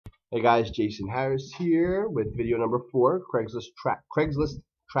Hey guys, Jason Harris here with video number 4, Craigslist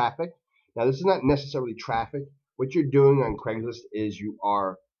traffic. Now this is not necessarily traffic. What you're doing on Craigslist is you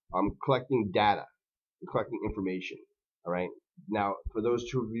are collecting data, you're collecting information. All right. Now, for those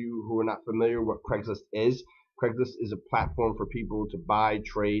two of you who are not familiar what Craigslist is a platform for people to buy,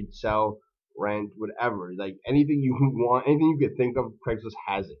 trade, sell, rent, whatever. Like anything you want, anything you could think of, Craigslist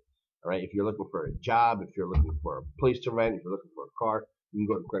has it. All right. If you're looking for a job, if you're looking for a place to rent, if you're looking for a car, you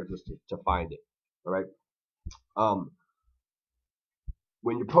can go to Craigslist to find it. All right. Um,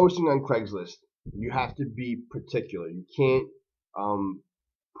 when you're posting on Craigslist, you have to be particular. You can't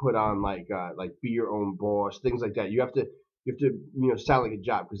put on like be your own boss, things like that. You have to sound like a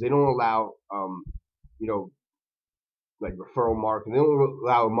job because they don't allow you know like referral marketing. They don't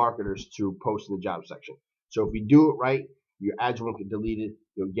allow marketers to post in the job section. So if you do it right, your ads won't get deleted.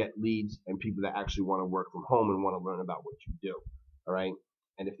 You'll get leads and people that actually want to work from home and want to learn about what you do. All right.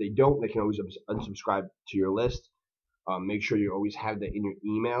 And if they don't, they can always unsubscribe to your list. Make sure you always have that in your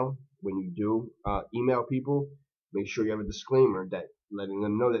email when you do email people. Make sure you have a disclaimer that letting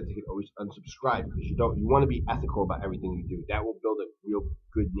them know that they can always unsubscribe because you want to be ethical about everything you do. That will build a real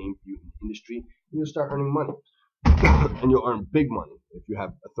good name for you in the industry, and you'll start earning money, and you'll earn big money if you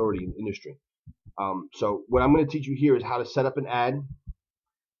have authority in the industry. So what I'm going to teach you here is how to set up an ad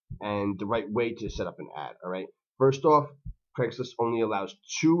and the right way to set up an ad. All right. First off, Craigslist only allows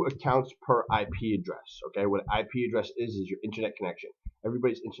 2 accounts per IP address. Okay, what an IP address is your internet connection.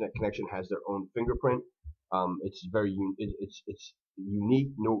 Everybody's internet connection has their own fingerprint. It's it's unique.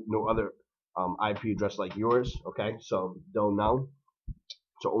 No other IP address like yours. Okay, so they'll know.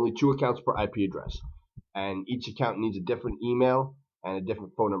 So only 2 accounts per IP address, and each account needs a different email and a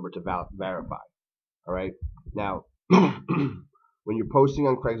different phone number to verify. All right. Now, when you're posting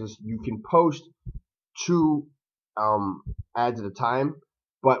on Craigslist, you can post 2 ads at a time,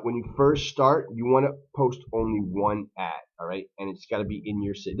 but when you first start, you want to post only 1 ad. All right, and it's got to be in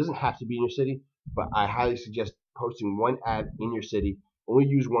your city. It doesn't have to be in your city, but I highly suggest posting 1 ad in your city. Only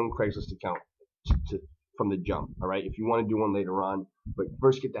use 1 Craigslist account from the jump. All right, if you want to do one later on, but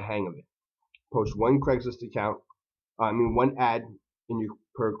first get the hang of it. Post 1 Craigslist account. 1 ad in your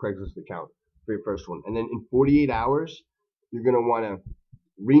per Craigslist account for your first one, and then in 48 hours, you're gonna want to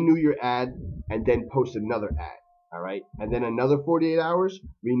renew your ad and then post another ad. All right, and then another 48 hours,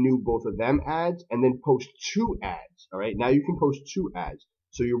 renew both of them ads, and then post 2 ads. All right, now you can post 2 ads.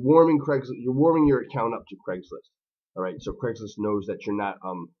 So you're warming your account up to Craigslist. All right, so Craigslist knows that you're not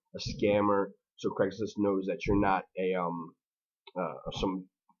a scammer. So Craigslist knows that you're not a some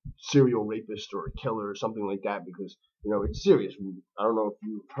serial rapist or a killer or something like that, because it's serious. I don't know if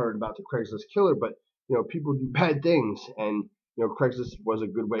you've heard about the Craigslist killer, but people do bad things, and Craigslist was a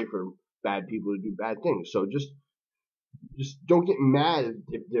good way for bad people to do bad things. So just don't get mad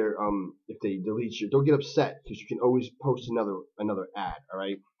if they delete you. Don't get upset because you can always post another ad. All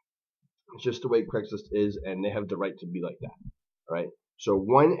right, it's just the way Craigslist is, and they have the right to be like that. All right, so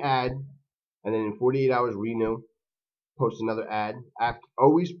 1 ad, and then in 48 hours renew. Post another ad.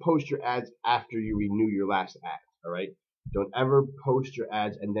 Always post your ads after you renew your last ad. All right, don't ever post your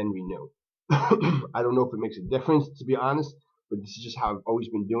ads and then renew. I don't know if it makes a difference, to be honest, but this is just how I've always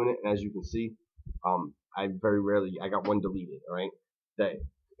been doing it. And as you can see, I got 1 deleted. All right,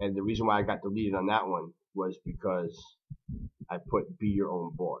 and the reason why I got deleted on that one was because I put "be your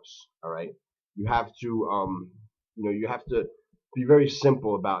own boss." All right, you have to you have to be very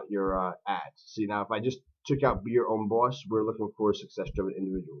simple about your ads. See, now if I just took out "be your own boss," we're looking for success-driven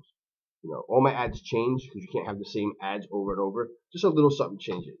individuals. All my ads change because you can't have the same ads over and over. Just a little something,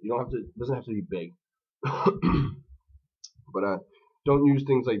 change it. You don't have to. It doesn't have to be big. But don't use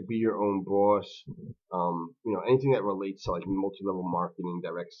things like "be your own boss." Anything that relates to like multi-level marketing,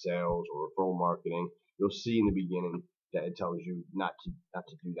 direct sales, or referral marketing. You'll see in the beginning that it tells you not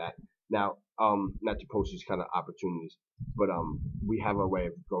to do that. Now, not to post these kind of opportunities, but we have a way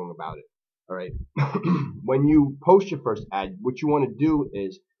of going about it. All right. When you post your first ad, what you want to do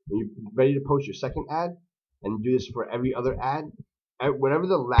is when you're ready to post your second ad, and do this for every other ad, whatever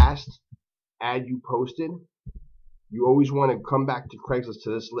the last ad you posted, you always want to come back to Craigslist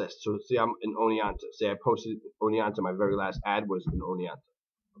to this list. So say I'm in Oneonta. Say I posted Oneonta. My very last ad was in Oneonta.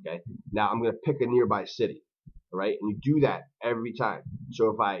 Okay. Now I'm going to pick a nearby city. All right. And you do that every time. So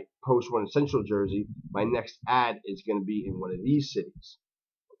if I post one in Central Jersey, my next ad is going to be in one of these cities.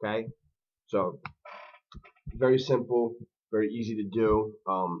 Okay. So very simple, very easy to do.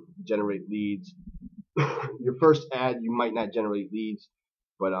 Generate leads. Your first ad, you might not generate leads,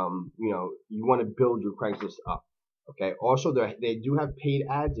 but you want to build your Craigslist up. Okay. Also, they do have paid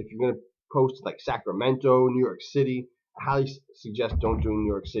ads if you're going to post like Sacramento, New York City. I highly suggest don't do New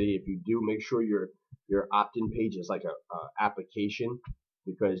York City. If you do, make sure your opt-in page is like a application,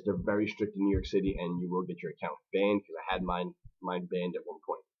 because they're very strict in New York City, and you will get your account banned. Because I had mine banned at one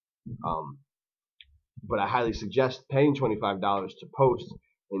point. But I highly suggest paying $25 to post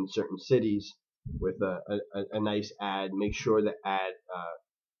in certain cities with a nice ad. Make sure the ad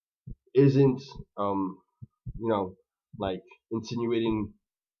isn't like insinuating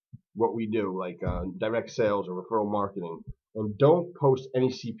what we do, like direct sales or referral marketing. And don't post any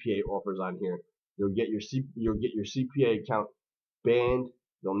CPA offers on here. You'll get your CPA account banned.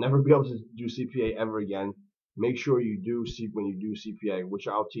 You'll never be able to do CPA ever again. Make sure you do when you do CPA, which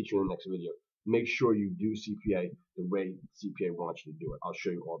I'll teach you in the next video. Make sure you do CPA the way CPA wants you to do it. I'll show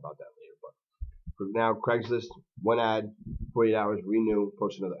you all about that later. But for now, Craigslist, one ad, 48 hours, renew,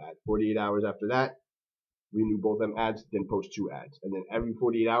 post another ad. 48 hours after that, renew both them ads, then post 2 ads. And then every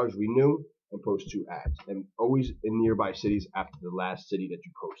 48 hours, renew and post 2 ads. And always in nearby cities after the last city that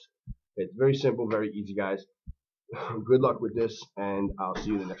you post. It's very simple, very easy, guys. Good luck with this, and I'll see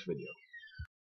you in the next video.